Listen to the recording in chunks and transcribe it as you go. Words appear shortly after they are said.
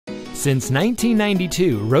Since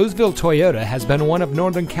 1992, Roseville Toyota has been one of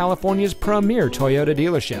Northern California's premier Toyota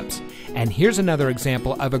dealerships. And here's another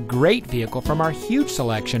example of a great vehicle from our huge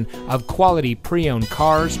selection of quality pre-owned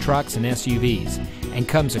cars, trucks, and SUVs, and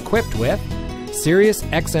comes equipped with Sirius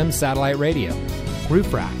XM satellite radio,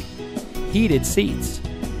 roof rack, heated seats,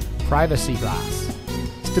 privacy glass,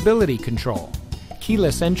 stability control,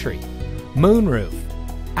 keyless entry, moonroof,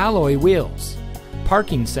 alloy wheels,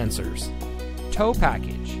 parking sensors, tow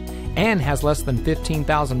package, and has less than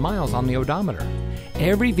 15,000 miles on the odometer.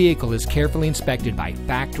 Every vehicle is carefully inspected by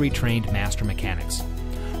factory-trained master mechanics.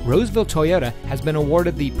 Roseville Toyota has been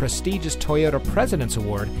awarded the prestigious Toyota President's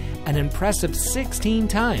Award an impressive 16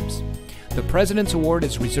 times. The President's Award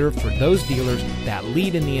is reserved for those dealers that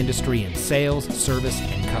lead in the industry in sales, service,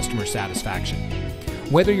 and customer satisfaction.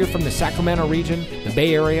 Whether you're from the Sacramento region, the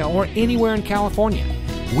Bay Area, or anywhere in California,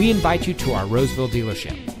 we invite you to our Roseville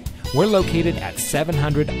dealership. We're located at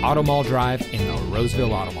 700 Automall Drive in the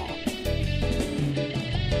Roseville Automall.